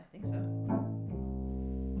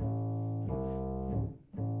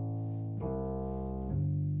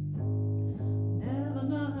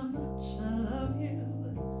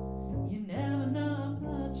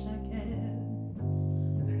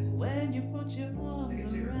your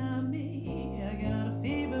arms around me. I got a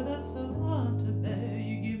fever that's so hard to bear.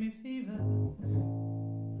 You give me fever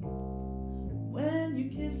when you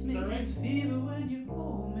kiss me, fever when you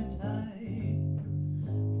hold me tight.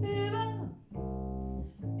 Fever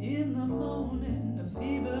in the morning, a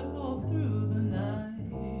fever